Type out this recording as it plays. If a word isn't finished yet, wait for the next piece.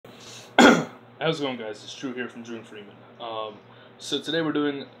How's it going, guys? It's Drew here from Drew and Freeman. So today we're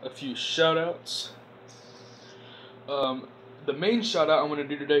doing a few shout-outs. The main shout-out I want to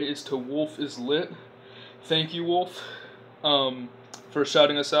do today is to Wolf is Lit. Thank you, Wolf, for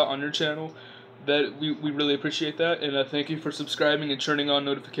shouting us out on your channel. We really appreciate that, and thank you for subscribing and turning on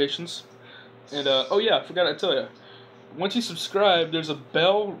notifications. And oh yeah, I forgot to tell you. Once you subscribe, there's a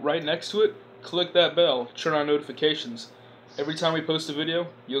bell right next to it. Click that bell, turn on notifications. Every time we post a video,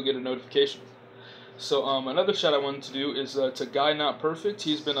 you'll get a notification. So another shout I wanted to do is to Guy Not Perfect.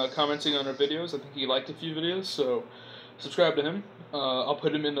 He's been commenting on our videos. I think he liked a few videos, so subscribe to him. I'll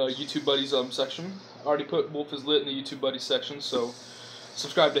put him in the YouTube Buddies section. I already put Wolf is Lit in the YouTube Buddies section, so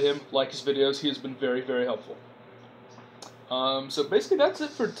subscribe to him, like his videos. He has been very, very helpful. So basically that's it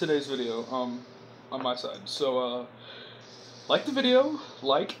for today's video on my side. So like the video,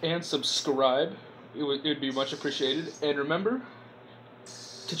 like and subscribe. It would be much appreciated. And remember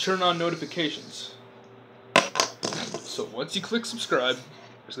to turn on notifications. So once you click subscribe,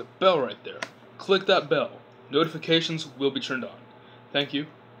 there's a bell right there. Click that bell. Notifications will be turned on. Thank you,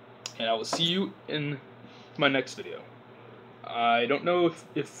 and I will see you in my next video. I don't know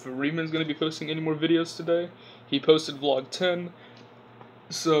if Freeman's going to be posting any more videos today. He posted vlog 10,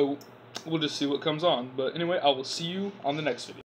 so we'll just see what comes on. But anyway, I will see you on the next video.